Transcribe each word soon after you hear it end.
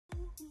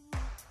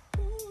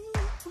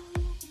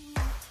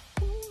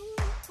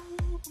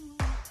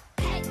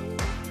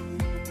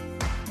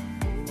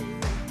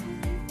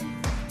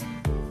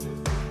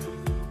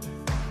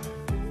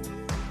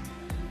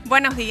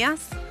Buenos días,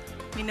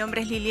 mi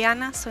nombre es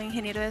Liliana, soy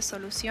ingeniero de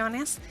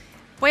soluciones.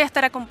 Voy a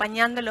estar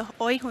acompañándolos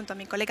hoy junto a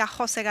mi colega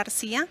José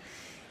García,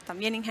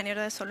 también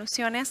ingeniero de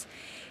soluciones,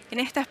 en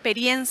esta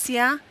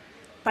experiencia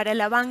para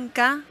la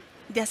banca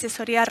de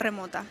asesoría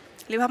remota.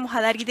 Les vamos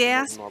a dar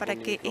ideas para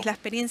que la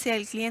experiencia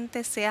del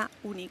cliente sea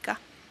única.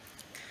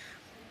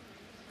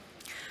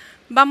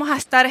 Vamos a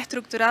estar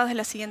estructurados de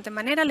la siguiente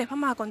manera. Les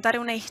vamos a contar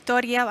una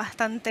historia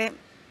bastante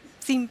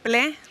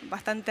simple,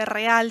 bastante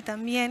real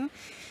también,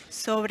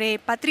 sobre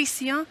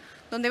Patricio,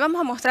 donde vamos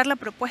a mostrar la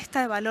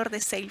propuesta de valor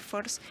de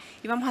Salesforce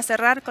y vamos a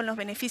cerrar con los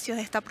beneficios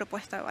de esta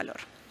propuesta de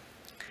valor.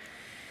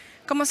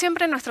 Como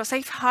siempre, nuestro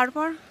Safe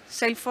Harbor,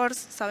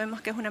 Salesforce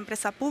sabemos que es una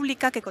empresa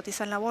pública que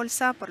cotiza en la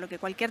bolsa, por lo que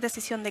cualquier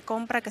decisión de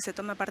compra que se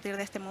tome a partir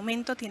de este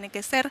momento tiene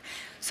que ser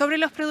sobre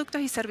los productos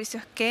y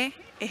servicios que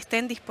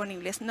estén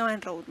disponibles, no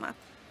en roadmap.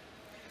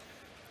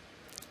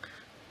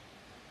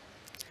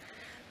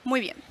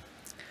 Muy bien.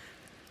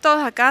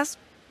 Todos acá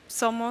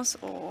somos,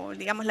 o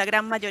digamos la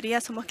gran mayoría,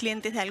 somos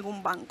clientes de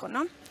algún banco,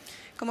 ¿no?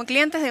 Como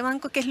clientes de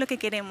banco, ¿qué es lo que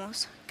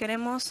queremos?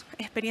 Queremos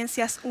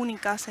experiencias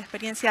únicas,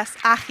 experiencias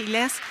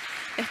ágiles,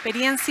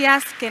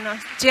 experiencias que nos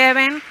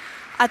lleven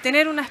a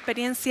tener una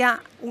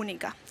experiencia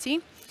única,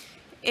 ¿sí?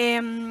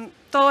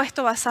 Todo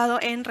esto basado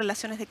en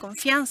relaciones de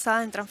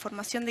confianza, en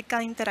transformación de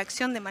cada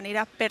interacción de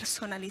manera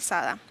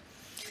personalizada.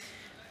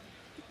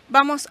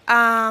 Vamos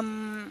a...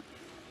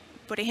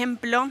 Por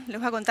ejemplo, les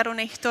voy a contar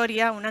una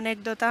historia, una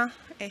anécdota.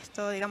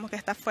 Esto digamos que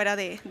está fuera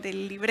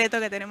del libreto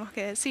que tenemos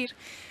que decir.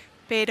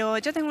 Pero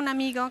yo tengo un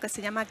amigo que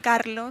se llama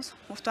Carlos,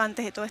 justo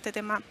antes de todo este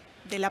tema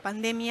de la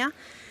pandemia.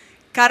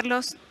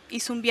 Carlos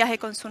hizo un viaje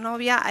con su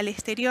novia al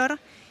exterior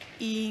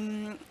y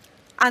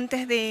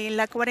antes de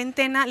la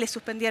cuarentena le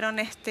suspendieron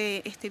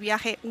este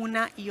viaje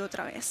una y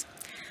otra vez.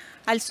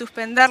 Al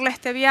suspenderle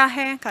este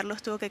viaje,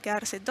 Carlos tuvo que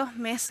quedarse 2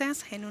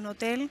 meses en un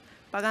hotel,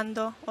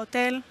 pagando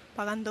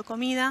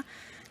comida,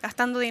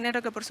 gastando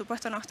dinero que por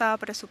supuesto no estaba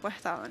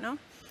presupuestado, ¿no?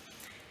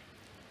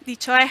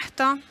 Dicho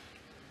esto,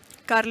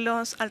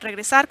 Carlos al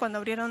regresar, cuando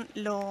abrieron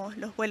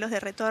los vuelos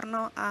de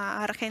retorno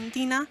a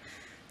Argentina,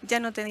 ya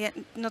no tenía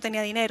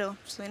dinero,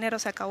 su dinero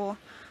se acabó,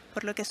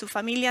 por lo que su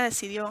familia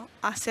decidió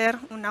hacer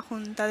una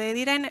junta de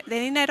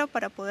dinero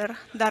para poder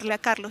darle a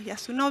Carlos y a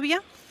su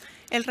novia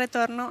el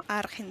retorno a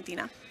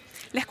Argentina.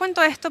 Les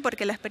cuento esto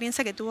porque la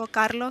experiencia que tuvo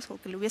Carlos,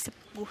 o que le hubiese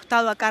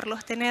gustado a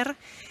Carlos tener,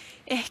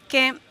 es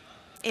que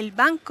el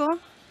banco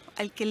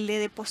al que le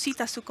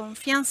deposita su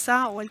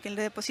confianza o al que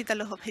le deposita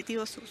los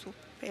objetivos, sus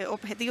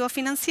objetivos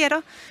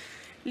financieros,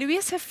 le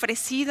hubiese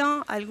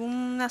ofrecido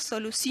alguna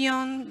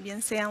solución,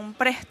 bien sea un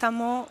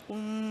préstamo,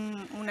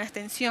 una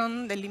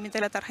extensión del límite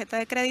de la tarjeta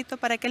de crédito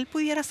para que él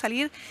pudiera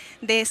salir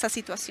de esa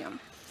situación.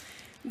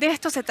 De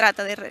esto se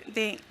trata,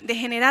 de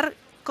generar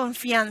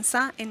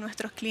confianza en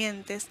nuestros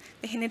clientes,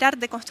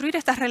 de construir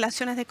estas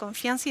relaciones de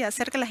confianza y de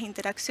hacer que las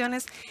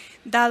interacciones,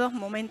 dados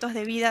momentos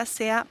de vida,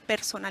 sea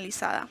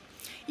personalizada.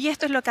 Y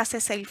esto es lo que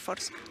hace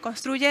Salesforce,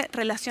 construye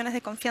relaciones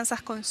de confianza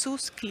con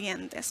sus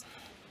clientes.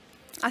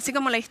 Así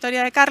como la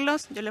historia de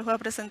Carlos, yo les voy a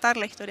presentar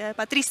la historia de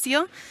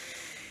Patricio.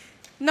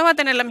 No va a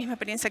tener la misma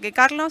experiencia que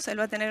Carlos, él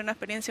va a tener una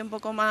experiencia un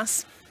poco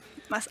más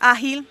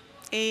ágil.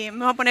 Me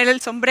voy a poner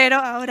el sombrero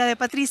ahora de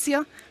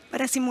Patricio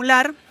para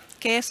simular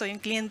que soy un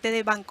cliente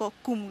de Banco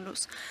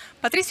Cumulus.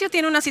 Patricio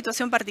tiene una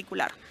situación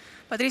particular.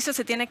 Patricio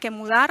se tiene que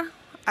mudar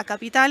a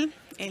Capital,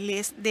 él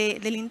es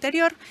del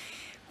interior,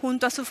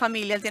 junto a su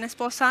familia. Él tiene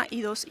esposa y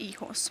 2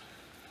 hijos.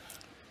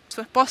 Su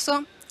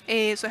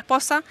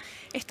esposa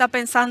está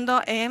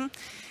pensando en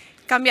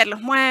cambiar los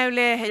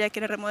muebles, ella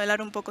quiere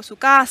remodelar un poco su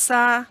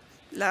casa.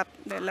 La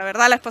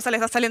verdad, la esposa le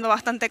está saliendo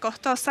bastante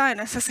costosa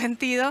en ese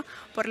sentido,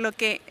 por lo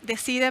que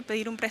decide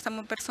pedir un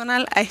préstamo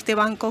personal a este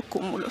Banco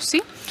Cumulus,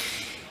 ¿sí?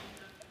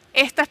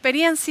 Esta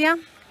experiencia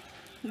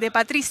de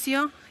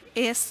Patricio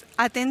es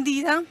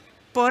atendida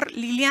por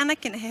Liliana,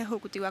 quien es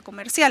ejecutiva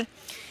comercial.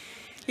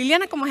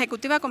 Liliana, como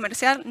ejecutiva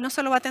comercial, no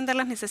solo va a atender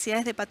las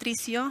necesidades de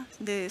Patricio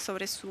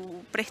sobre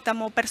su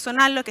préstamo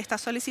personal, lo que está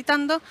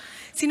solicitando,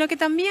 sino que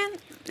también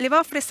le va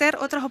a ofrecer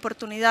otras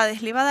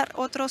oportunidades, le va a dar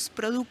otros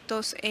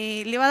productos,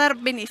 le va a dar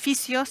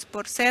beneficios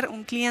por ser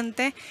un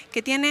cliente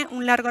que tiene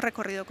un largo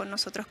recorrido con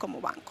nosotros como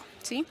banco,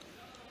 ¿sí?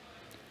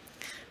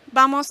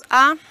 Vamos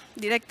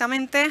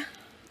directamente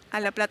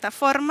a la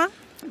plataforma,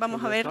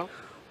 vamos a ver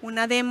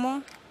una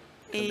demo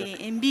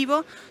en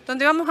vivo,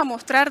 donde vamos a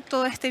mostrar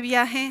todo este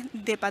viaje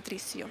de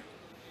Patricio.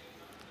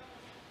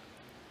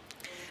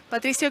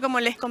 Patricio, como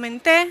les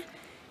comenté,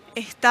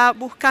 está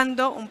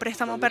buscando un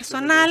préstamo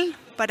personal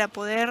para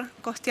poder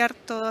costear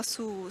todos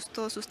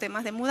sus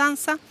temas de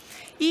mudanza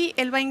y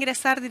él va a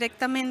ingresar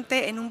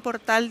directamente en un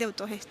portal de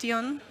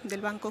autogestión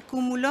del Banco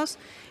Cúmulos.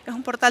 Es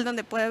un portal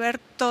donde puede ver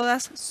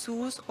todas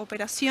sus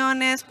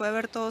operaciones, puede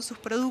ver todos sus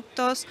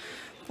productos,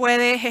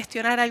 puede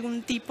gestionar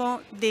algún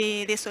tipo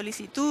de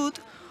solicitud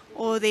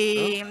o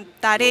de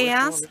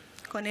tareas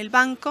con el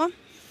banco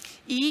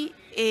y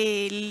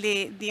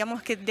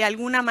digamos que de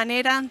alguna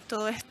manera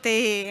todo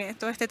este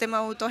tema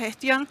de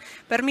autogestión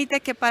permite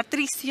que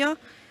Patricio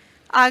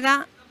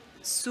haga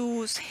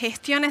sus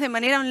gestiones de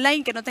manera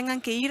online, que no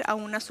tengan que ir a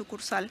una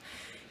sucursal.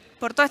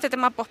 Por todo este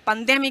tema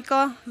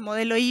post-pandémico,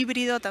 modelo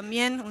híbrido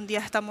también, un día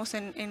estamos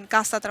en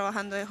casa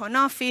trabajando de home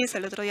office,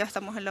 el otro día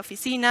estamos en la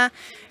oficina,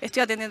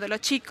 estoy atendiendo a los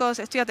chicos,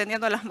 estoy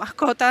atendiendo a las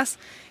mascotas,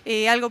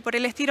 algo por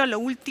el estilo. Lo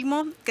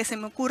último que se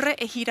me ocurre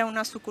es ir a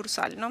una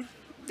sucursal, ¿no?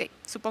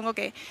 Supongo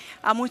que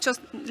a muchos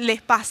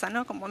les pasa,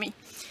 ¿no? Como a mí.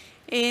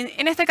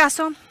 En este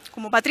caso,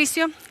 como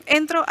Patricio,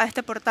 entro a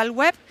este portal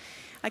web,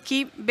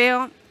 aquí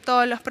veo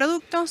todos los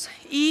productos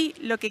y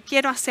lo que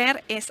quiero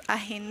hacer es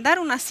agendar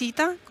una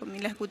cita con mi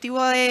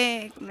ejecutivo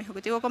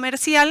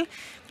comercial,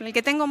 con el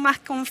que tengo más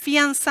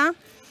confianza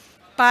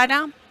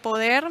para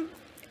poder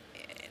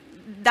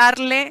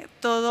darle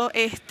todo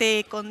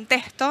este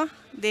contexto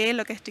de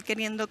lo que estoy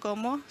queriendo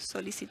como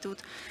solicitud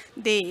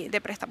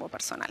de préstamo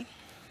personal.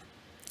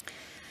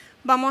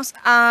 Vamos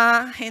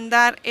a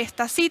agendar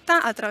esta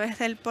cita a través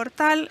del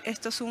portal.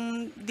 Esto es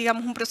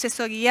digamos, un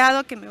proceso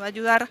guiado que me va a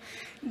ayudar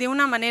de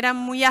una manera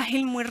muy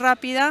ágil, muy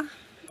rápida,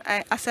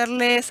 a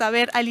hacerle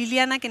saber a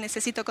Liliana que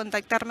necesito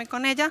contactarme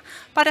con ella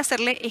para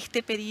hacerle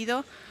este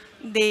pedido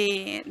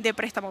de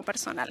préstamo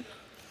personal.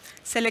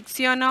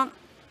 Selecciono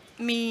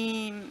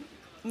mi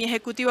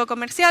ejecutivo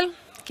comercial,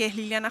 que es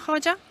Liliana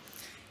Joya,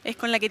 es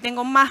con la que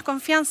tengo más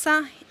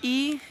confianza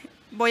y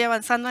voy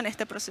avanzando en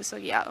este proceso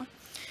guiado.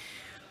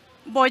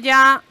 Voy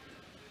a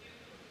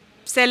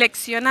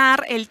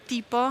seleccionar el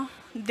tipo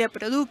de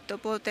producto.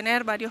 Puedo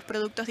tener varios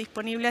productos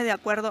disponibles de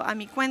acuerdo a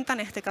mi cuenta, en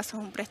este caso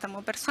es un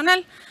préstamo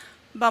personal.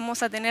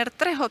 Vamos a tener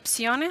 3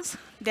 opciones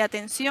de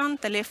atención: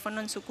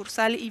 teléfono, en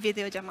sucursal y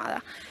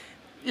videollamada.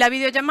 La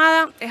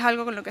videollamada es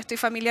algo con lo que estoy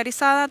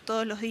familiarizada.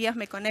 Todos los días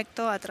me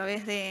conecto a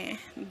través de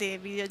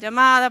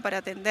videollamada para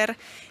atender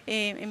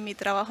en mi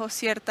trabajo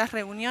ciertas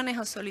reuniones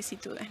o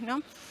solicitudes,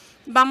 ¿no?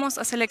 Vamos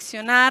a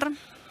seleccionar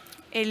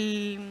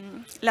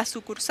la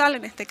sucursal,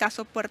 en este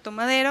caso Puerto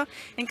Madero.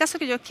 En caso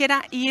que yo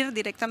quiera ir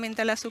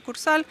directamente a la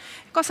sucursal,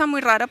 cosa muy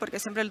rara porque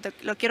siempre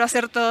lo quiero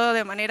hacer todo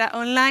de manera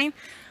online,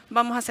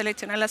 vamos a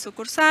seleccionar la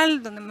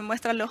sucursal donde me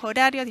muestran los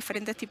horarios,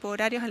 diferentes tipos de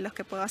horarios en los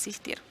que puedo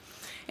asistir.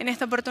 En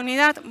esta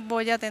oportunidad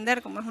voy a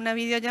atender, como es una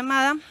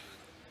videollamada,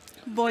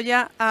 voy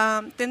a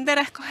tender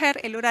a escoger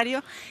el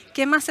horario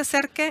que más se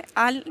acerque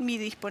a mi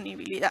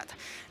disponibilidad.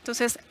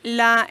 Entonces,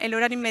 el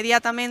horario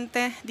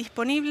inmediatamente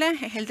disponible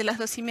es el de las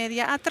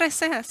 2:30 a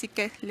 13, así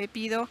que le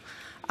pido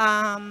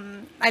a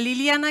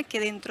Liliana que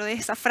dentro de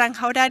esa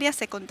franja horaria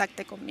se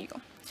contacte conmigo.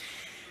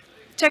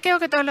 Chequeo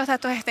que todos los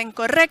datos estén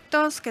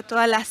correctos, que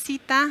todas las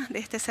citas de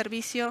este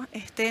servicio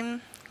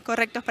estén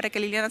correctos para que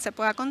Liliana se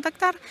pueda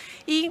contactar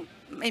y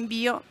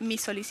envío mi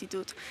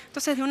solicitud.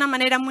 Entonces, de una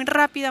manera muy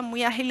rápida,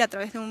 muy ágil, a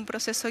través de un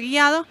proceso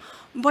guiado,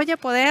 voy a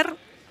poder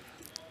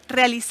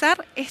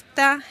realizar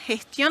esta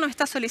gestión o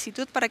esta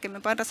solicitud para que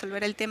me puedan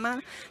resolver el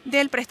tema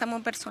del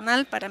préstamo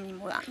personal para mi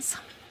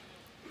mudanza.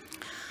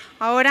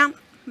 Ahora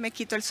me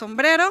quito el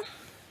sombrero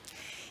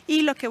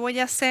y lo que voy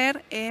a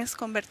hacer es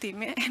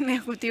convertirme en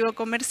ejecutivo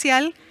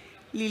comercial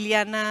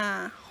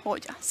Liliana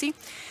Joya, ¿sí?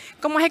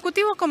 Como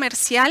ejecutivo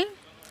comercial,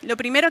 lo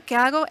primero que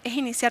hago es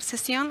iniciar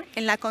sesión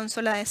en la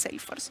consola de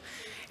Salesforce.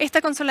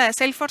 Esta consola de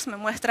Salesforce me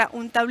muestra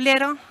un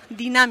tablero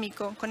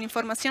dinámico con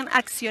información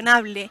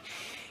accionable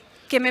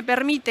que me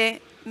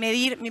permite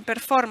medir mi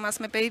performance,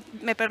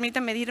 me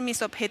permite medir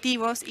mis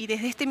objetivos y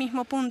desde este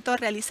mismo punto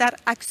realizar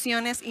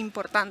acciones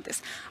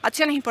importantes.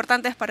 Acciones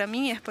importantes para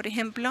mí es, por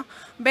ejemplo,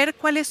 ver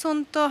cuáles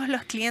son todos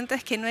los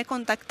clientes que no he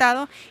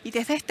contactado y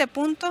desde este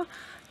punto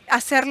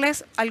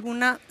hacerles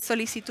alguna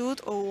solicitud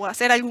o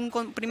hacer algún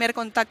primer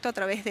contacto a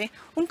través de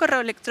un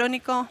correo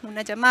electrónico,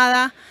 una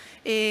llamada,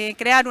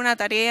 crear una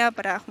tarea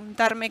para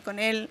juntarme con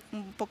él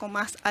un poco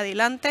más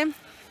adelante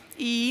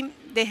y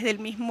desde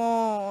la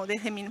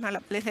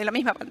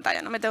misma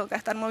pantalla, no me tengo que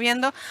estar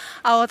moviendo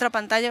a otra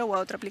pantalla o a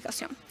otra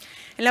aplicación.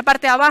 En la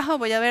parte de abajo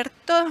voy a ver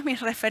todos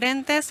mis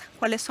referentes,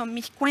 cuáles son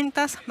mis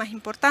cuentas más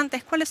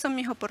importantes, cuáles son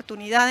mis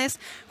oportunidades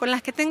con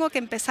las que tengo que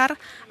empezar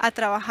a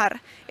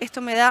trabajar.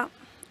 Esto me da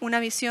una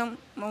visión,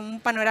 un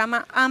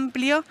panorama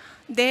amplio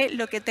de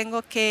lo que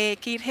tengo que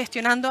ir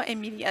gestionando en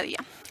mi día a día.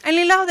 En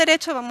el lado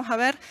derecho vamos a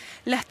ver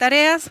las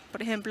tareas,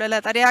 por ejemplo,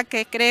 la tarea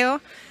que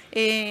creo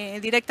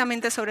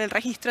directamente sobre el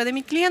registro de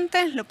mi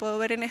cliente, lo puedo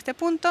ver en este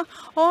punto,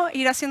 o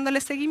ir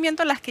haciéndole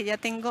seguimiento a las que ya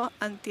tengo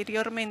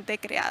anteriormente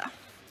creadas.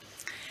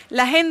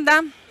 La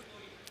agenda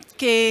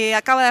que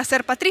acaba de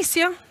hacer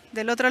Patricio,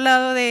 del otro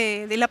lado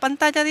de la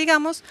pantalla,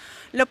 digamos,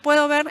 lo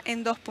puedo ver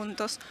en 2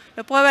 puntos.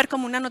 Lo puedo ver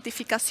como una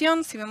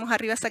notificación, si vemos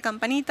arriba esa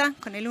campanita,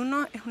 con el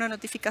 1 es una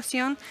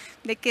notificación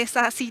de que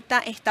esa cita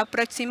está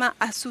próxima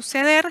a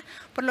suceder,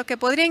 por lo que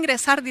podría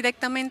ingresar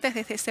directamente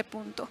desde ese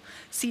punto.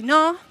 Si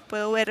no,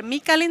 puedo ver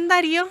mi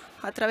calendario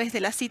a través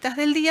de las citas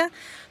del día,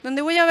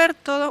 donde voy a ver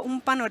todo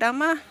un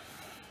panorama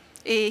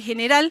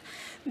general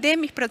de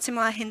mis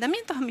próximos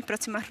agendamientos o mis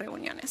próximas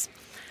reuniones.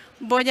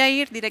 Voy a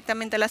ir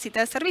directamente a la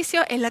cita de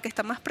servicio, es la que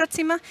está más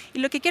próxima, y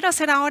lo que quiero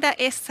hacer ahora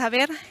es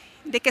saber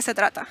de qué se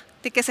trata,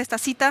 de qué es esta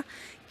cita,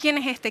 quién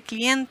es este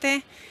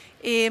cliente,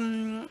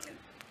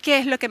 qué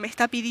es lo que me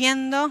está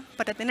pidiendo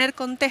para tener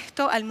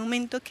contexto al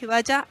momento que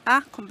vaya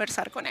a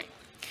conversar con él.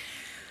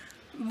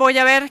 Voy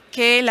a ver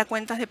que la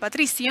cuenta es de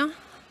Patricio.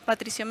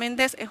 Patricio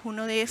Méndez es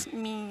uno de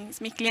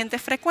mis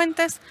clientes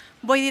frecuentes.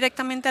 Voy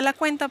directamente a la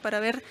cuenta para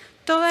ver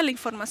toda la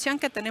información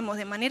que tenemos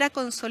de manera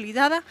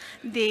consolidada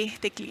de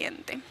este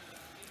cliente.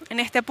 En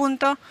este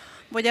punto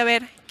voy a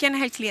ver quién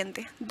es el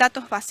cliente,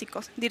 datos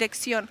básicos,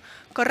 dirección,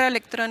 correo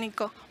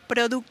electrónico,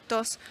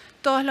 productos,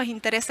 todos los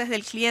intereses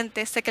del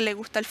cliente. Sé que le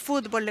gusta el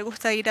fútbol, le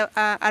gusta ir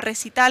a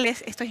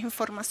recitales. Esto es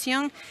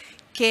información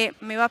que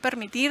me va a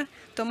permitir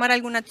tomar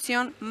alguna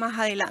acción más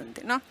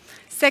adelante, ¿no?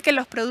 Sé que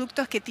los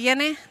productos que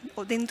tiene,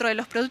 o dentro de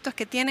los productos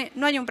que tiene,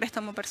 no hay un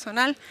préstamo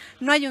personal,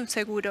 no hay un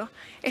seguro.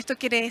 Esto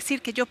quiere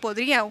decir que yo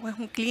podría, o es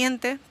un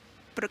cliente,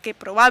 porque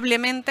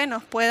probablemente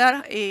nos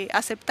pueda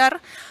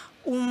aceptar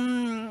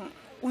un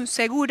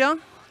seguro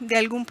de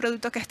algún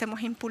producto que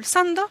estemos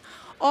impulsando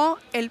o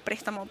el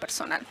préstamo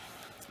personal.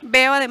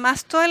 Veo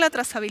además toda la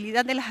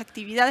trazabilidad de las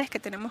actividades que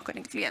tenemos con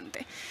el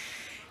cliente.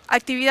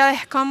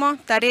 Actividades como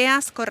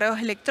tareas, correos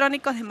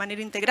electrónicos de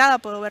manera integrada.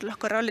 Puedo ver los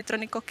correos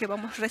electrónicos que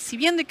vamos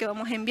recibiendo y que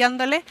vamos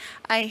enviándole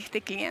a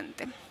este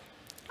cliente.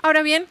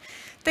 Ahora bien,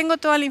 tengo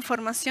toda la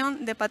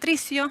información de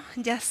Patricio,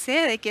 ya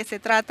sé de qué se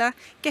trata,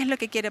 qué es lo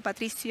que quiere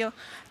Patricio,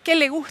 qué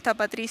le gusta a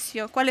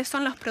Patricio, cuáles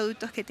son los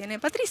productos que tiene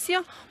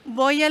Patricio.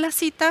 Voy a la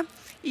cita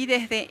y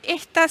desde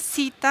esta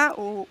cita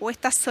o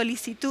esta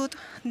solicitud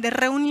de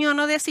reunión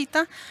o de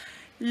cita,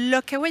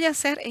 lo que voy a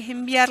hacer es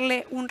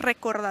enviarle un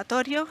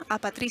recordatorio a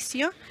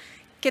Patricio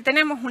que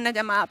tenemos una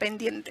llamada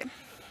pendiente.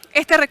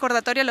 Este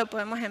recordatorio lo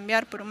podemos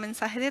enviar por un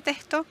mensaje de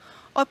texto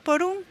o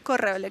por un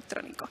correo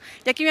electrónico.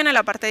 Y aquí viene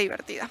la parte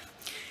divertida.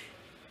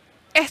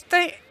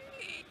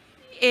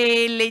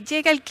 Le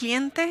llega al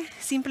cliente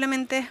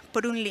simplemente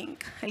por un link.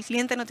 El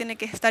cliente no tiene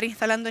que estar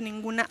instalando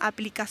ninguna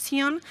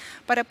aplicación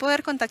para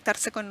poder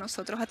contactarse con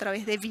nosotros a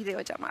través de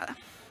videollamada.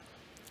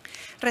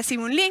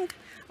 Recibe un link,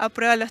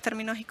 aprueba los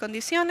términos y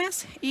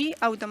condiciones y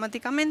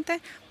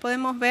automáticamente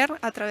podemos ver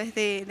a través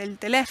del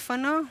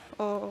teléfono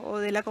o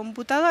de la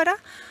computadora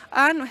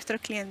a nuestro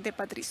cliente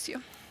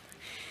Patricio.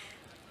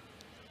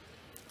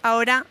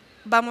 Ahora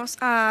vamos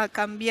a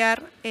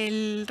cambiar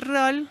el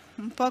rol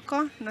un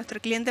poco.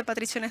 Nuestro cliente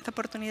Patricio en esta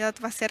oportunidad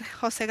va a ser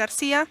José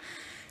García.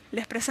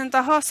 Les presento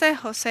a José.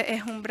 José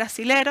es un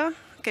brasilero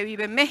que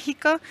vive en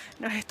México,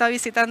 nos está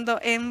visitando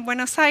en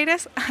Buenos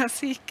Aires,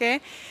 así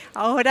que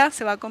ahora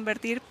se va a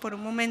convertir por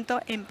un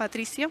momento en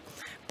Patricio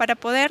para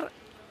poder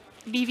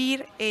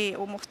vivir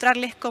o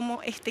mostrarles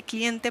cómo este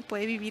cliente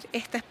puede vivir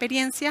esta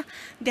experiencia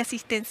de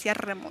asistencia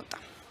remota.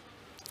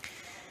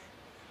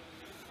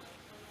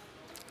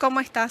 ¿Cómo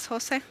estás,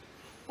 José?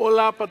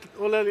 Hola,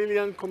 hola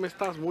Lilian, ¿cómo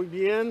estás? Muy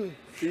bien,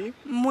 ¿sí?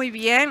 Muy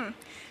bien,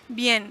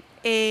 bien.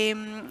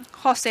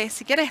 José,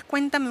 si quieres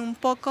cuéntame un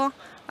poco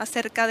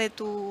acerca de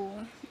tu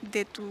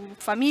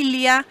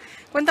familia.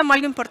 Cuéntame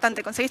algo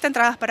importante. ¿Conseguiste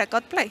entradas para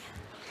Coldplay?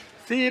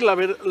 Sí, la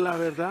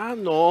verdad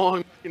no,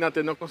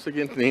 imagínate, no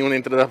conseguí ninguna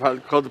entrada para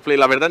Coldplay.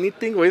 La verdad ni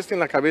tengo esto en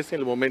la cabeza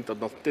en el momento,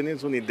 no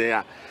tienes una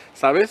idea,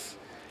 ¿sabes?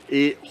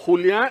 Y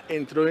Julia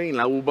entró en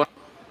la UBA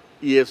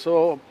y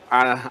eso,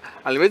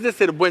 al vez de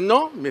ser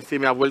bueno, se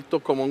me ha vuelto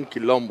como un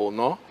quilombo,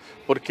 ¿no?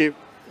 Porque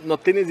no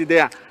tienes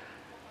idea.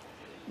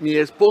 Mi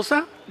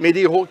esposa me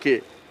dijo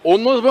que o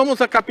nos vamos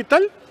a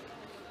Capital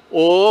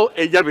o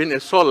ella viene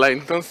sola,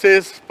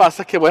 entonces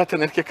pasa que voy a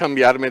tener que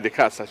cambiarme de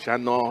casa, ya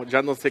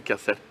no sé qué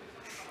hacer.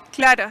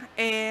 Claro,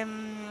 es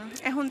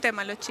un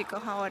tema los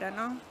chicos ahora,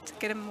 ¿no? Se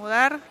quieren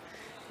mudar,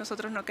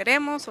 nosotros no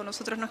queremos, o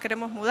nosotros nos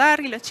queremos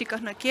mudar y los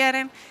chicos no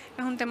quieren.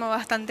 Es un tema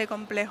bastante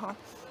complejo.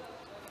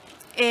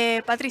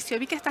 Patricio,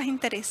 vi que estás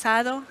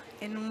interesado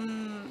en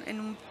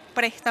un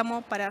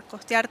préstamo para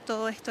costear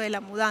todo esto de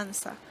la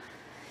mudanza.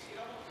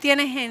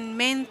 ¿Tienes en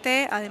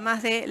mente,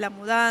 además de la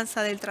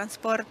mudanza, del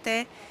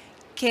transporte,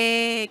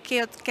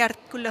 qué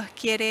artículos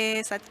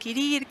quieres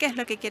adquirir? ¿Qué es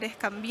lo que quieres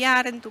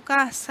cambiar en tu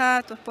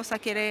casa? ¿Tu esposa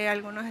quiere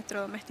algunos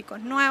electrodomésticos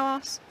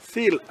nuevos?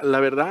 Sí, la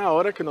verdad,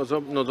 ahora que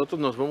nosotros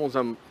nos vamos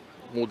a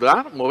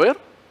mover,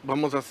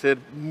 vamos a hacer,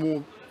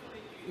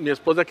 mi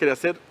esposa quiere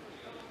hacer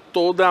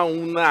toda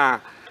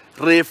una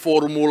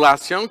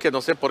reformulación, que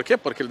no sé por qué,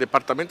 porque el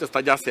departamento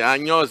está ya hace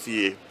años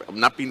y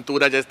una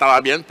pintura ya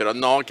estaba bien, pero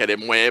no, quiere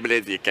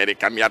muebles y quiere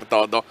cambiar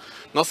todo.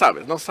 No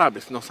sabes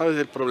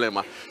el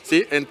problema,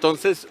 ¿sí?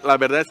 Entonces, la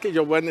verdad es que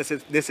yo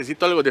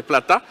necesito algo de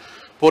plata,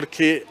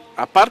 porque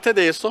aparte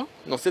de eso,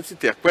 no sé si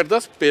te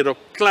acuerdas, pero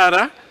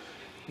Clara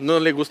no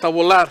le gusta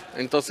volar,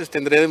 entonces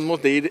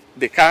tendremos de ir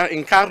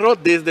en carro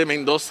desde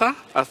Mendoza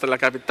hasta la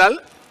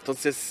capital.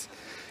 Entonces,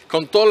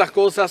 con todas las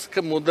cosas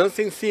que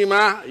mudanza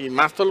encima y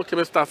más todo lo que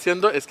me está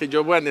haciendo, es que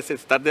yo voy a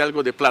necesitar de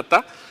algo de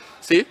plata,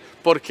 ¿sí?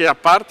 Porque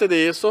aparte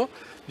de eso,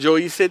 yo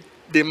hice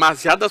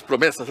demasiadas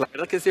promesas. La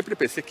verdad que siempre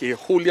pensé que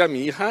Julia,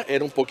 mi hija,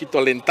 era un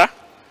poquito lenta,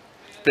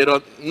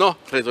 pero no,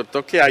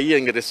 resultó que ahí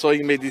ingresó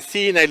en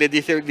medicina y le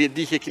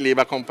dije que le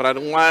iba a comprar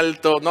un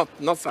alto,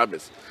 no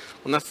sabes,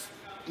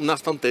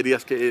 unas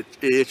tonterías que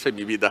he hecho en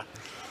mi vida.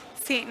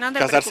 Sí, no te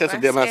Casarse preocupes,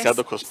 es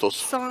demasiado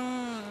costoso.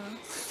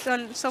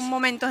 son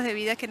momentos de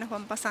vida que nos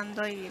van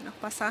pasando y nos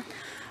pasa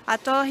a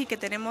todos y que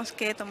tenemos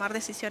que tomar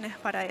decisiones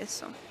para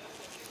eso.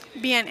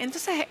 Bien,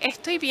 entonces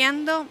estoy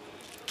viendo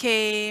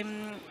que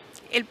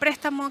el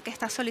préstamo que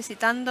estás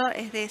solicitando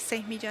es de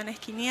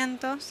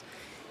 6.500.000.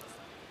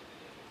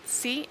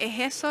 Sí, es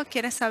eso.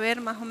 ¿Quieres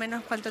saber más o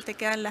menos cuánto te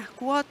quedan las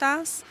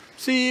cuotas?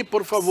 Sí,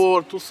 por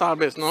favor, tú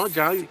sabes, ¿no?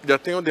 Ya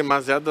tengo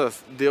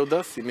demasiadas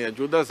deudas. Si me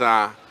ayudas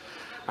a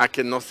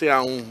que no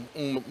sea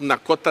una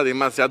cuota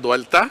demasiado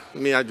alta,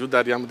 me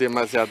ayudaría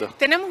demasiado.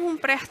 Tenemos un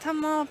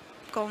préstamo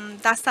con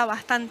tasa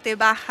bastante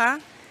baja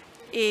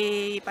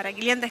para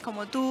clientes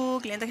como tú,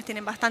 clientes que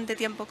tienen bastante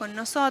tiempo con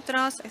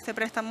nosotros. Este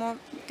préstamo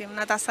tiene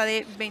una tasa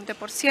de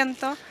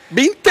 20%.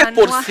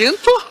 ¿20%?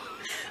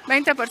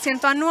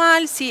 20%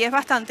 anual, sí, es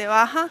bastante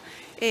baja.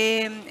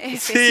 Es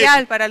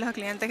especial para los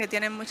clientes que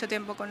tienen mucho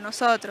tiempo con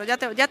nosotros. Ya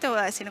te voy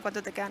a decir en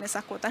cuánto te quedan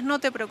esas cuotas, no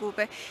te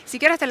preocupes. Si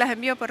quieres te las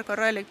envío por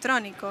correo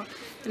electrónico.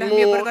 Te las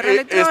envío por correo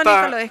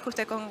electrónico, lo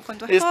discutes con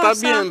tu esposa. Está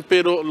bien,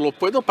 pero ¿lo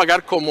puedo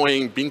pagar como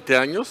en 20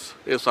 años?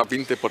 Eso a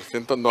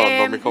 20% no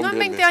me conviene. No en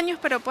 20 años,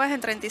 pero puedes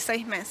en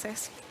 36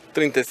 meses.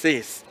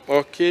 36.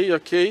 Ok.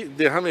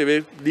 Déjame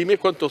ver. Dime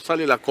cuánto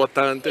sale la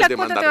cuota antes de mandarme.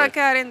 La cuota te va a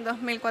quedar en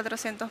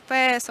 2.400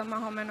 pesos,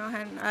 más o menos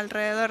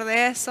alrededor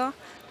de eso.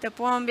 Te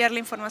puedo enviar la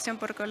información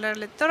por correo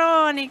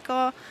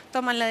electrónico,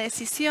 toman la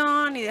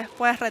decisión y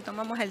después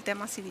retomamos el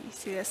tema si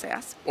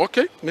deseas. Ok,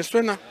 me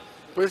suena.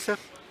 Puede ser.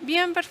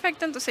 Bien,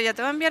 perfecto. Entonces ya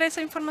te voy a enviar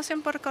esa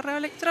información por correo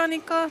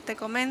electrónico. Te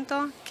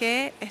comento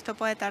que esto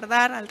puede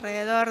tardar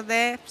alrededor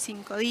de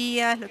 5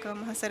 días. Lo que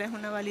vamos a hacer es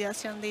una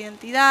validación de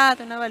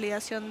identidad, una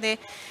validación de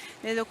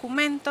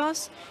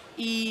documentos.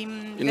 ¿Y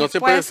no se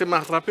puede hacer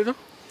más rápido?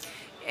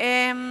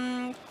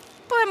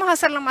 Podemos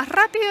hacerlo más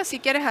rápido. Si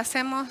quieres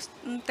hacemos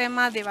un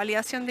tema de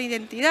validación de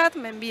identidad.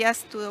 Me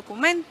envías tu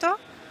documento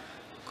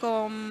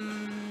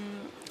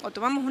o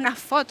tomamos una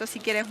foto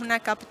si quieres, una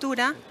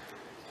captura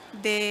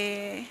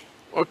de...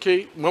 Ok,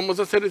 vamos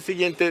a hacer el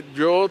siguiente.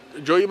 Yo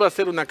iba a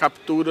hacer una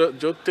captura,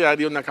 yo te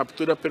haría una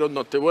captura, pero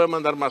no, te voy a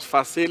mandar más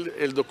fácil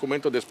el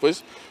documento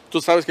después.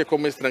 Tú sabes que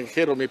como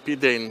extranjero me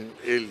piden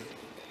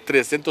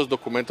 300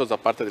 documentos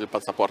aparte del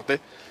pasaporte,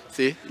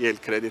 ¿sí? Y el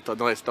crédito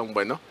no es tan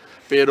bueno,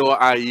 pero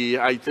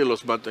ahí te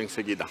los mando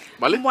enseguida,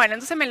 ¿vale? Bueno,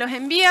 entonces me los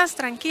envías,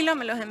 tranquilo,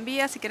 me los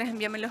envías, si quieres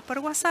envíamelos por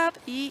WhatsApp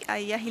y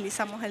ahí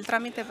agilizamos el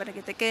trámite para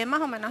que te quede más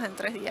o menos en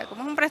 3 días.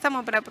 Como es un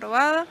préstamo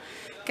preaprobado,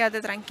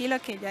 quédate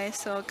tranquilo que ya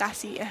eso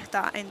casi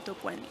está en tu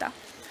cuenta.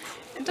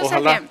 Entonces,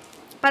 Ojalá. bien,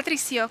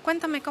 Patricio,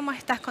 cuéntame cómo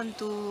estás con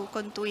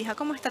tu hija,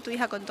 cómo está tu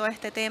hija con todo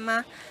este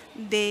tema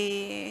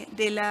de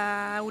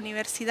la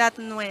universidad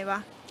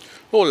nueva.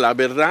 Oh, la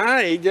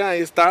verdad, ella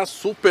está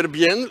súper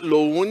bien. Lo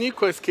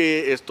único es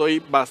que estoy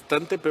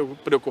bastante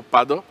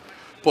preocupado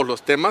por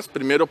los temas.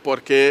 Primero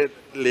porque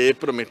le he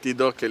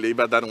prometido que le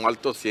iba a dar un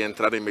alto si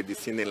entrara en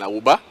medicina en la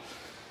UBA.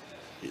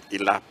 Y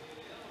la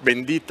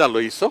bendita lo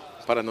hizo,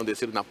 para no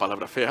decir una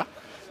palabra fea.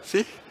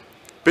 ¿Sí?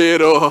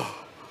 Pero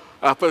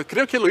pues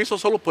creo que lo hizo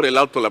solo por el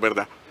alto, la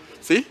verdad.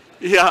 ¿Sí?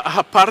 Y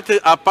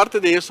aparte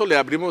de eso, le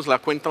abrimos la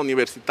cuenta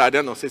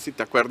universitaria, no sé si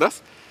te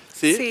acuerdas.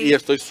 Sí, sí. Y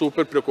estoy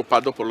súper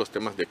preocupado por los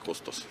temas de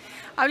costos.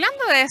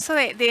 Hablando de eso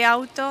de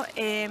auto,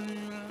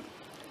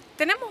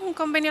 tenemos un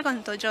convenio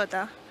con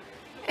Toyota.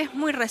 Es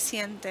muy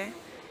reciente.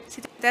 Si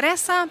te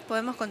interesa,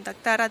 podemos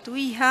contactar a tu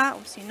hija,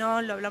 o si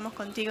no, lo hablamos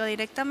contigo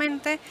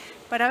directamente,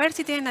 para ver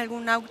si tienen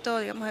algún auto,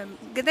 digamos,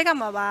 de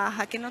gama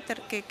baja,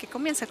 que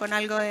comience con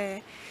algo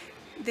de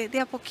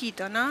a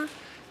poquito, ¿no?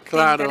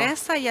 Claro. ¿Te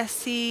interesa? Y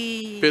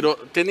así... Pero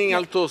 ¿tienen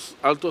autos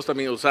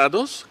también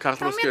usados? Carros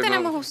también que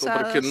tenemos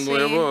usados, porque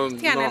nuevo, sí.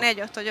 Tienen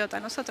ellos, Toyota.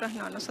 Nosotros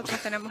no, nosotros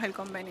tenemos el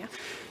convenio.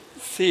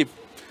 Sí.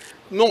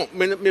 No,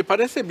 me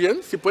parece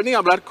bien, si pueden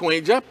hablar con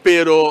ella,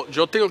 pero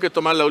yo tengo que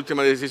tomar la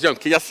última decisión.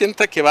 Que ella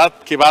sienta que va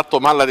a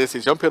tomar la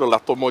decisión, pero la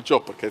tomo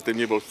yo, porque es de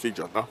mi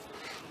bolsillo, ¿no?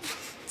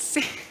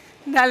 Sí,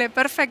 dale,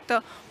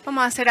 perfecto.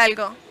 Vamos a hacer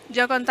algo.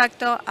 Yo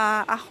contacto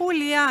a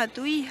Julia, a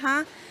tu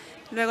hija,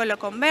 luego lo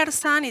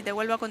conversan y te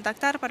vuelvo a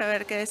contactar para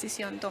ver qué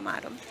decisión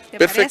tomaron. ¿Te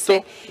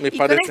Perfecto, parece? me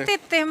parece. Y con este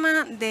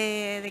tema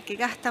de que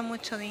gasta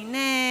mucho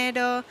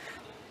dinero,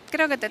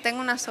 creo que te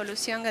tengo una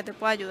solución que te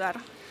puede ayudar.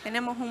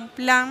 Tenemos un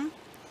plan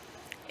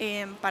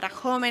para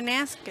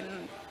jóvenes que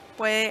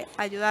puede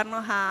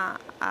ayudarnos a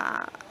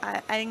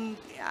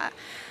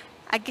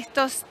que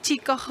estos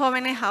chicos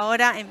jóvenes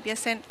ahora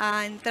empiecen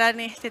a entrar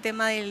en este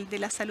tema de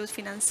la salud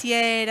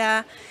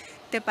financiera.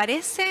 ¿Te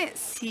parece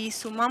si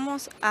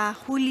sumamos a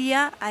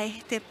Julia a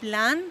este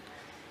plan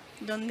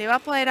donde va a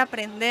poder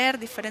aprender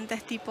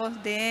diferentes tipos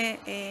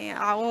de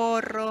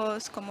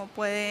ahorros, cómo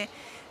puede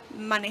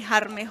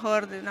manejar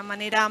mejor de una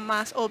manera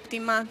más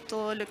óptima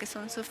todo lo que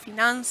son sus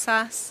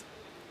finanzas?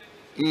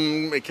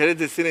 ¿Me quieres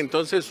decir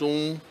entonces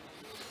un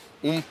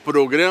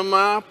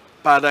programa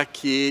para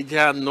que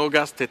ella no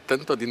gaste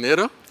tanto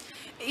dinero?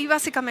 Y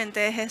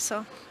básicamente es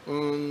eso.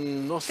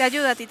 No sé. Te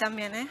ayuda a ti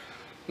también, ¿eh?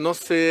 No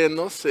sé,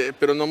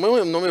 pero no me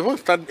van a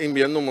estar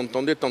enviando un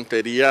montón de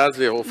tonterías,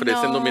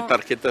 ofreciéndome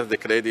tarjetas de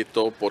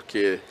crédito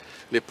porque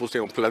le puse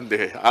un plan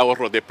de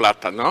ahorro de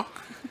plata, ¿no?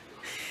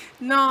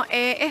 No,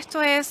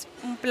 esto es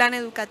un plan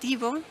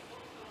educativo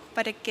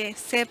para que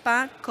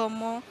sepa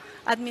cómo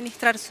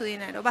administrar su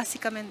dinero.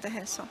 Básicamente es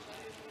eso.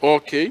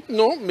 Ok,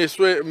 no, me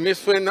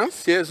suena,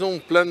 si es un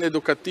plan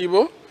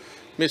educativo,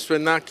 me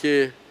suena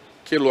que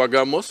lo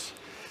hagamos.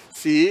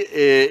 Si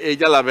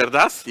ella, la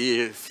verdad,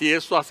 si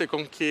eso hace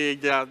con que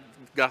ella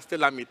gaste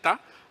la mitad,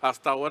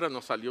 hasta ahora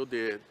no salió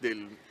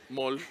del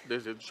mall,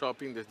 desde el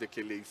shopping, desde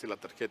que le hice la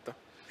tarjeta,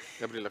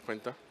 le abrí la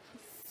cuenta.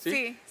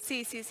 ¿Sí?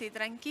 Sí,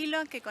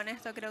 tranquilo, que con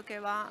esto creo que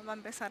va a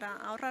empezar a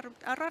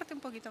ahorrarte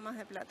un poquito más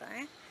de plata,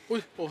 ¿eh?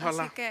 Uy,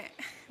 ojalá. Así que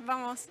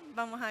vamos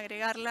a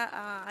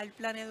agregarla al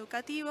plan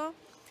educativo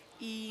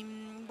y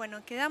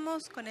bueno,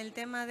 quedamos con el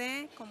tema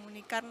de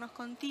comunicarnos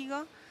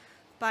contigo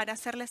para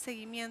hacerle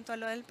seguimiento a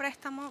lo del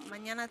préstamo.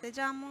 Mañana te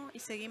llamo y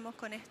seguimos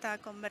con esta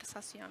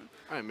conversación.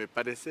 Ay, me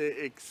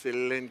parece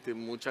excelente.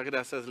 Muchas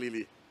gracias,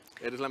 Lili.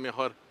 Eres la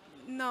mejor.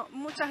 No,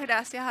 muchas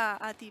gracias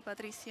a ti,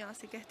 Patricio.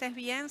 Así que estés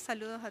bien.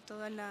 Saludos a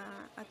toda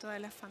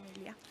la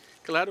familia.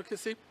 Claro que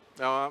sí.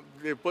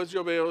 Después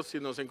yo veo si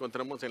nos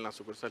encontramos en la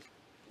sucursal.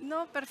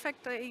 No,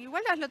 perfecto.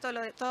 Igual hazlo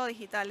todo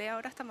digital, ¿eh?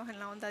 Ahora estamos en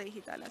la onda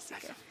digital, así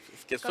que...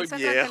 Es que soy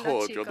concéntrate en los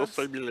viejo, yo no chicos.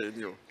 soy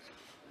milenio.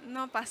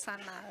 No pasa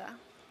nada.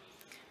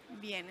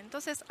 Bien,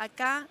 entonces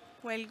acá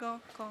cuelgo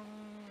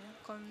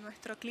con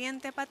nuestro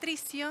cliente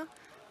Patricio.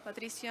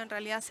 Patricio en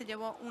realidad se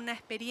llevó una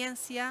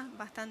experiencia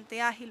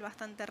bastante ágil,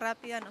 bastante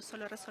rápida. No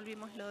solo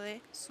resolvimos lo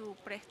de su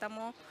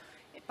préstamo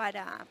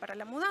para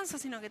la mudanza,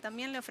 sino que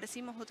también le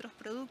ofrecimos otros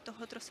productos,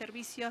 otros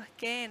servicios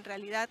que en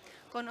realidad,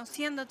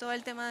 conociendo todo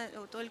el tema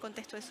o todo el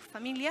contexto de su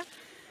familia,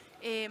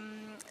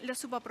 lo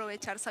supo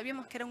aprovechar.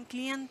 Sabíamos que era un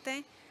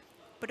cliente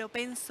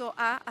propenso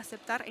a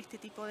aceptar este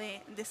tipo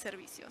de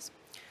servicios.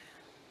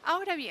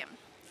 Ahora bien,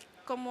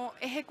 como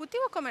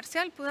ejecutivo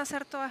comercial pude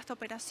hacer toda esta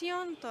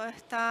operación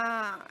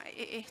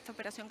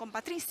con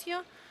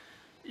Patricio.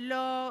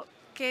 Lo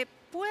que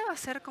puedo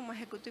hacer como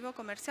ejecutivo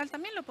comercial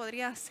también lo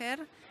podría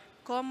hacer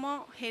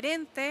como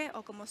gerente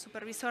o como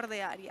supervisor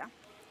de área.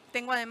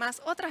 Tengo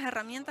además otras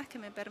herramientas que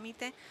me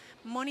permiten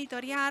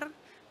monitorear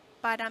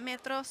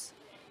parámetros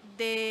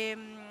de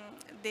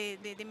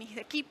mis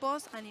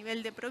equipos a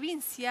nivel de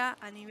provincia,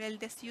 a nivel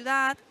de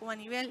ciudad o a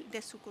nivel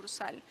de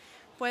sucursal.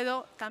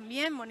 Puedo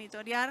también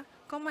monitorear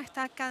cómo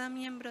está cada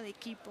miembro de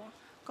equipo,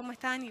 cómo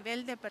está a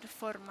nivel de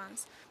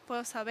performance.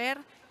 Puedo saber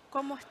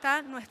cómo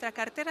está nuestra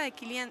cartera de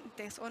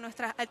clientes o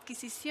nuestra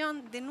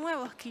adquisición de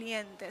nuevos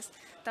clientes.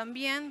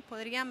 También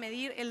podría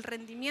medir el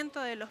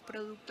rendimiento de los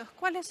productos.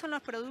 ¿Cuáles son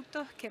los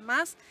productos que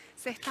más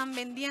se están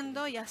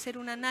vendiendo? Y hacer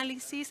un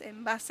análisis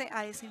en base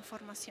a esa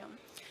información.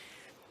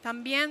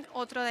 También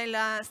otro de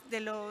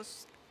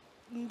los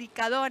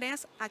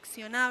indicadores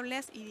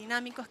accionables y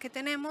dinámicos que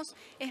tenemos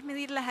es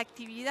medir las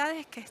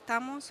actividades que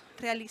estamos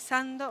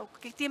realizando, o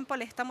qué tiempo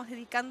le estamos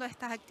dedicando a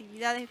estas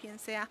actividades, bien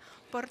sea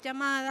por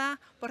llamada,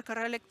 por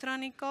correo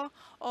electrónico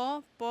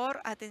o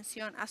por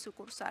atención a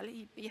sucursal.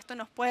 Y esto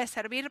nos puede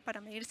servir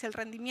para medir si el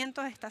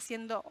rendimiento está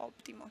siendo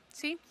óptimo,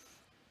 ¿sí?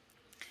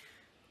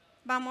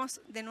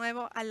 Vamos de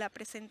nuevo a la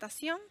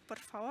presentación, por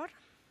favor.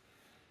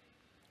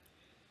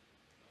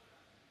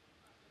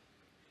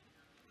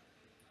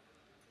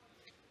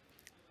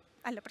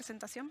 A la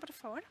presentación, por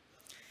favor.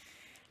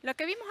 Lo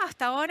que vimos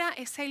hasta ahora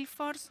es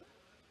Salesforce,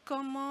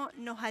 cómo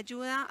nos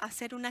ayuda a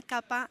hacer una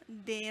capa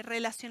de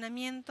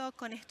relacionamiento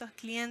con estos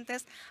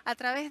clientes a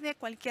través de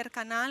cualquier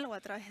canal o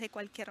a través de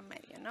cualquier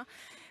medio, ¿no?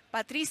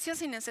 Patricio,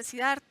 sin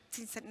necesidad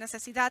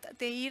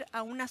de ir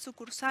a una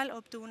sucursal,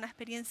 obtuvo una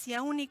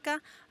experiencia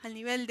única al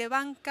nivel de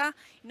banca.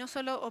 Y no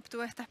solo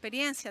obtuvo esta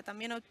experiencia,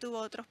 también obtuvo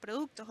otros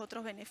productos,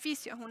 otros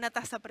beneficios, una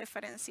tasa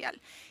preferencial.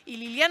 Y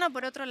Liliana,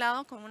 por otro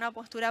lado, con una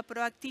postura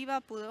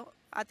proactiva, pudo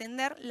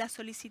atender la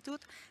solicitud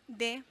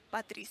de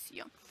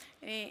Patricio.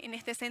 En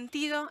este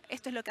sentido,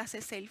 esto es lo que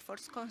hace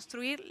Salesforce,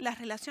 construir las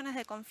relaciones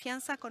de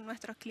confianza con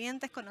nuestros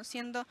clientes,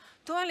 conociendo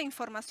toda la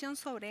información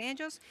sobre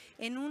ellos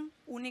en una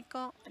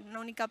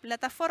única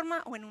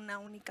plataforma o en una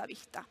única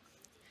vista.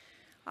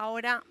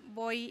 Ahora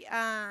voy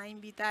a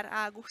invitar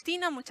a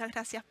Agustina. Muchas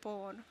gracias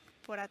por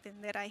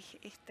atender a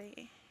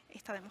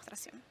esta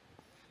demostración.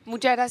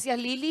 Muchas gracias,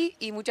 Lili,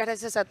 y muchas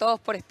gracias a todos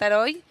por estar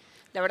hoy.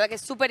 La verdad que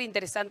es súper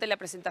interesante la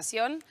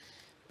presentación,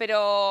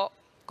 pero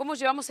 ¿cómo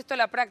llevamos esto a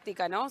la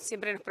práctica, no?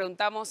 Siempre nos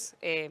preguntamos,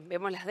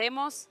 vemos las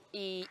demos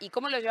y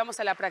cómo lo llevamos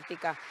a la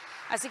práctica.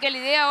 Así que la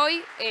idea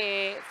hoy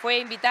fue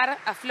invitar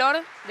a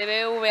Flor de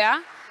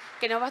BBVA,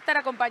 que nos va a estar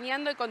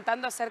acompañando y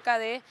contando acerca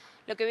de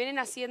lo que vienen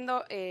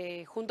haciendo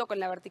junto con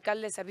la vertical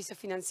de servicios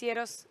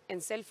financieros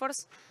en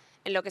Salesforce,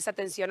 en lo que es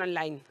atención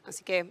online.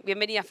 Así que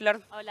bienvenida,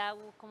 Flor. Hola,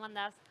 Agus, ¿cómo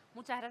andás?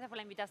 Muchas gracias por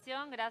la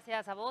invitación,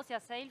 gracias a vos y a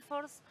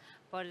Salesforce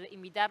por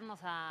invitarnos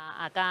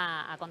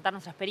acá a contar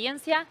nuestra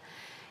experiencia.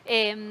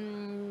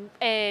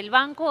 El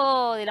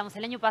banco, digamos,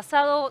 el año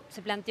pasado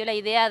se planteó la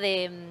idea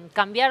de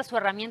cambiar su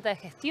herramienta de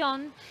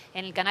gestión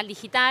en el canal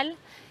digital.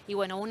 Y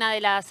bueno, una de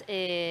la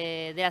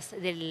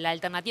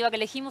alternativa que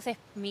elegimos es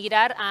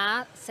migrar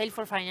a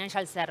Salesforce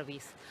Financial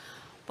Service.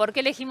 ¿Por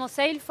qué elegimos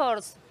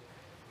Salesforce?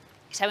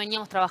 Ya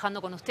veníamos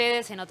trabajando con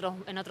ustedes en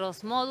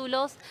otros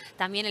módulos.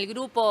 También el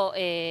grupo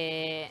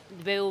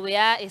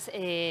BBVA es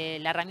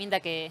la herramienta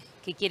que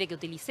quiere que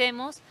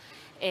utilicemos,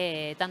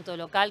 tanto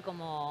local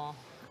como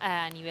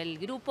a nivel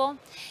grupo.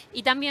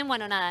 Y también,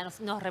 bueno, nada,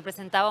 nos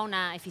representaba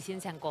una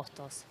eficiencia en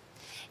costos.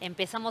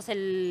 Empezamos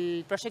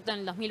el proyecto en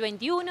el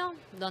 2021,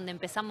 donde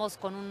empezamos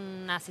con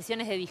unas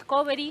sesiones de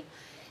discovery,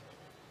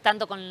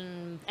 tanto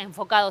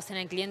enfocados en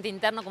el cliente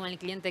interno como en el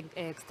cliente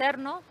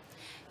externo,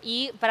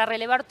 y para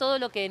relevar todo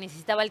lo que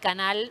necesitaba el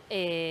canal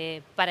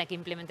para que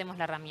implementemos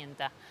la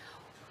herramienta.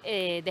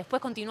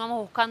 Después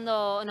continuamos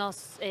buscando,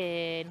 nos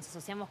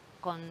asociamos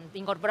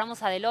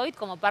incorporamos a Deloitte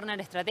como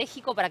partner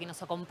estratégico para que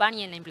nos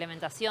acompañe en la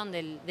implementación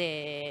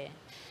de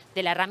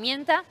la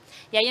herramienta,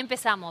 y ahí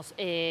empezamos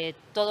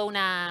toda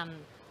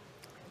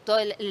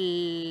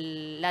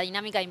la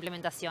dinámica de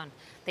implementación.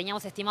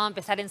 Teníamos estimado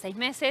empezar en 6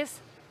 meses,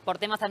 por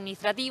temas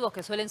administrativos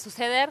que suelen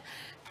suceder,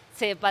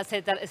 se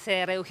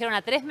redujeron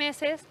a 3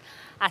 meses.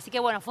 Así que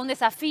bueno, fue un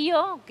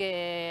desafío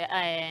que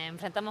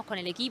enfrentamos con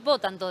el equipo,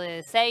 tanto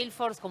de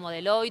Salesforce como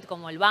Deloitte,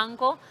 como el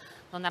banco,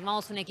 donde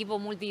armamos un equipo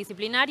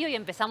multidisciplinario y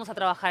empezamos a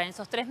trabajar en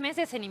esos 3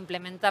 meses en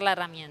implementar la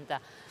herramienta.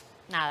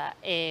 Nada,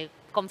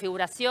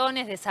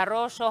 configuraciones,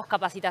 desarrollos,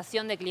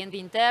 capacitación de cliente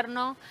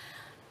interno,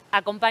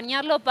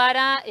 acompañarlo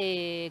para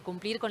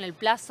cumplir con el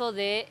plazo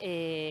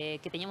que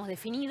teníamos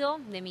definido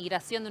de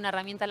migración de una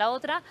herramienta a la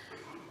otra,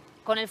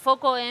 con el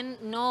foco en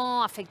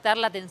no afectar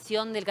la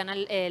atención del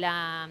canal,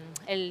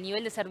 el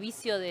nivel de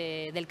servicio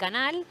del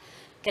canal,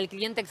 que el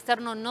cliente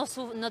externo no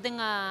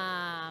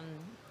tenga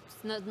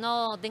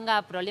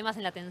problemas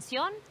en la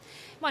atención.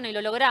 Bueno, y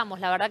lo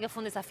logramos. La verdad que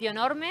fue un desafío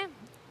enorme,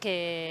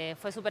 que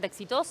fue súper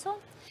exitoso.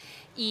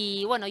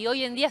 Y bueno, y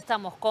hoy en día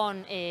estamos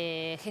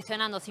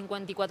gestionando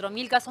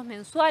 54.000 casos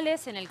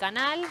mensuales en el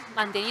canal,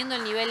 manteniendo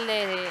el nivel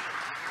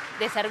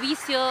de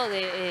servicio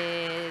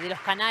de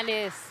los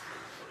canales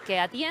que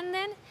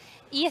atienden.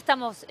 Y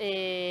estamos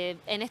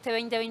en este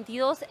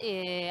 2022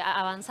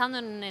 avanzando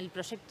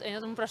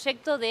en un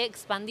proyecto de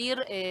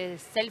expandir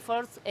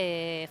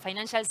Salesforce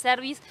Financial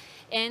Service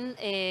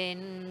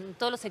en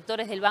todos los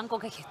sectores del banco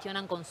que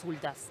gestionan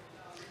consultas.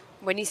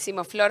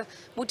 Buenísimo, Flor.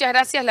 Muchas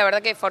gracias. La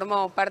verdad que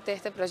formó parte de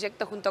este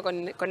proyecto junto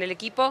con el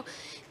equipo.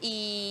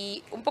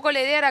 Y un poco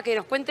la idea era que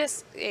nos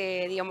cuentes,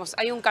 digamos,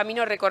 hay un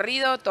camino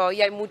recorrido,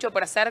 todavía hay mucho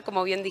por hacer,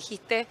 como bien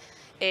dijiste.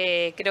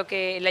 Creo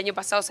que el año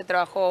pasado se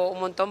trabajó un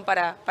montón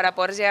para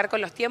poder llegar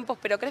con los tiempos,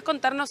 pero ¿querés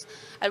contarnos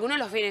algunos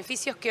de los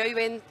beneficios que hoy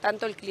ven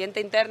tanto el cliente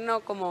interno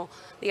como,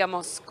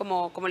 digamos,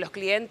 como los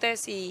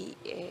clientes y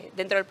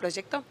dentro del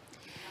proyecto?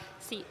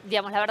 Sí,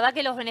 digamos, la verdad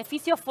que los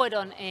beneficios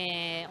fueron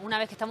una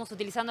vez que estamos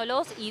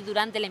utilizándolos y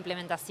durante la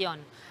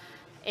implementación.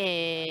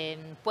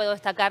 Puedo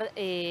destacar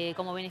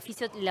como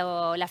beneficio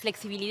la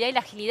flexibilidad y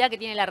la agilidad que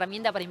tiene la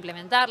herramienta para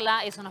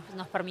implementarla. Eso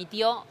nos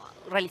permitió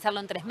realizarlo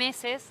en 3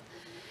 meses.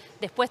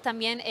 Después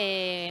también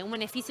un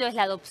beneficio es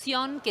la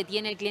adopción que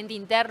tiene el cliente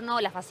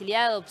interno, la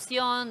facilidad de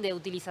adopción, de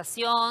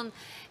utilización,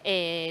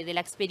 de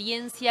la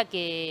experiencia,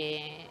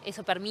 que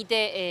eso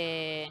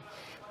permite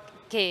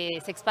que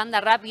se expanda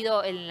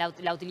rápido en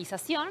la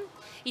utilización,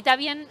 y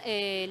también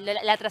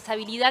la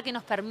trazabilidad que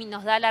nos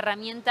da la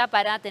herramienta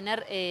para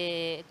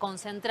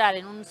concentrar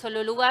en un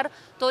solo lugar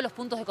todos los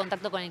puntos de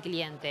contacto con el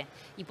cliente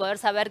y poder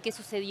saber qué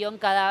sucedió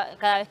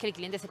cada vez que el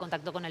cliente se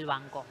contactó con el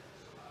banco.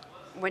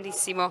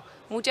 Buenísimo,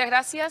 muchas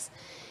gracias.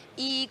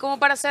 Y como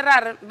para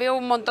cerrar, veo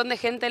un montón de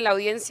gente en la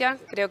audiencia,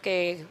 creo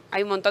que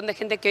hay un montón de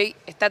gente que hoy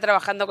está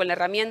trabajando con la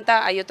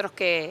herramienta, hay otros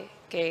que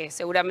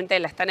seguramente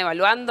la están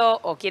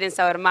evaluando o quieren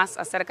saber más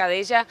acerca de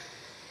ella.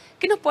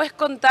 ¿Qué nos podés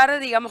contar,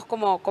 digamos,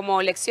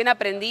 como lección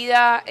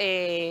aprendida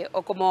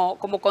o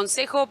como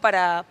consejo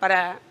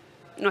para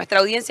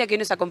nuestra audiencia que hoy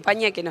nos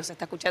acompaña y que nos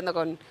está escuchando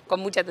con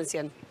mucha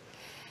atención?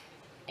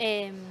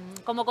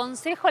 Como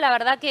consejo, la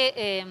verdad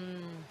que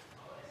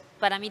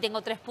para mí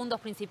tengo 3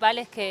 puntos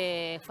principales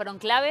que fueron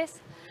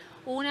claves.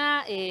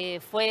 Una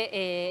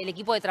fue el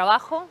equipo de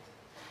trabajo,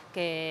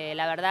 que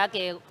la verdad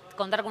que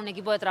contar con un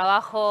equipo de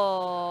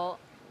trabajo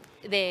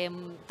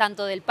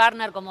tanto del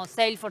partner como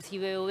Salesforce y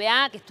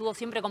BBVA, que estuvo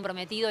siempre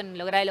comprometido en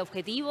lograr el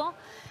objetivo.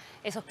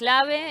 Eso es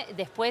clave.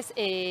 Después,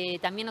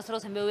 también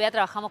nosotros en BBVA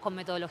trabajamos con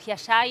metodología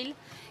Agile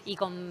y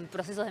con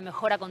procesos de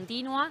mejora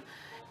continua,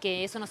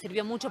 que eso nos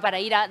sirvió mucho para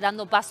ir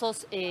dando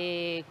pasos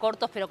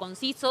cortos pero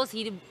concisos,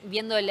 ir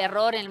viendo el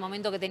error en el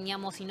momento que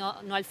teníamos y no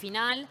al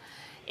final.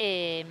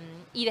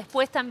 Y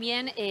después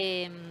también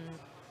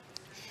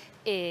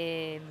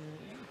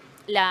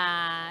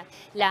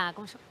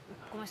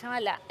 ¿cómo se llama?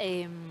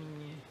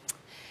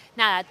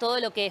 Nada, todo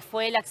lo que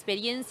fue la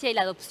experiencia y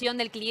la adopción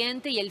del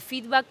cliente y el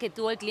feedback que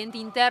tuvo el cliente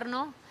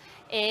interno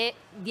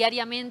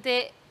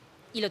diariamente,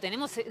 y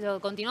lo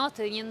continuamos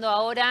teniendo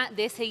ahora,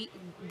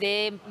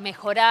 de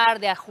mejorar,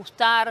 de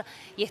ajustar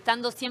y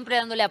estando siempre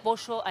dándole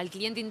apoyo al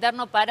cliente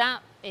interno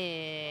para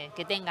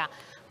que tenga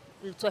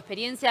su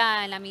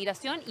experiencia en la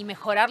migración y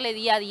mejorarle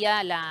día a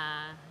día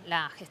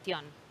la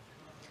gestión.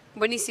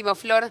 Buenísimo,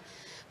 Flor.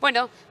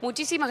 Bueno,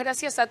 muchísimas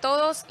gracias a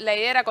todos. La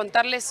idea era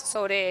contarles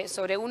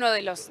sobre uno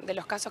de los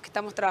casos que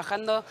estamos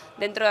trabajando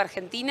dentro de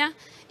Argentina.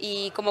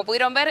 Y como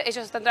pudieron ver,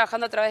 ellos están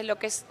trabajando a través de lo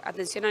que es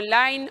atención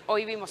online.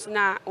 Hoy vimos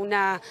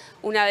una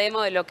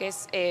demo de lo que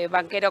es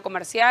banquero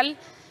comercial.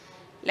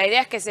 La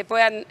idea es que se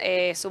puedan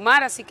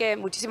sumar, así que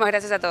muchísimas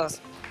gracias a todos.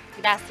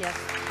 Gracias.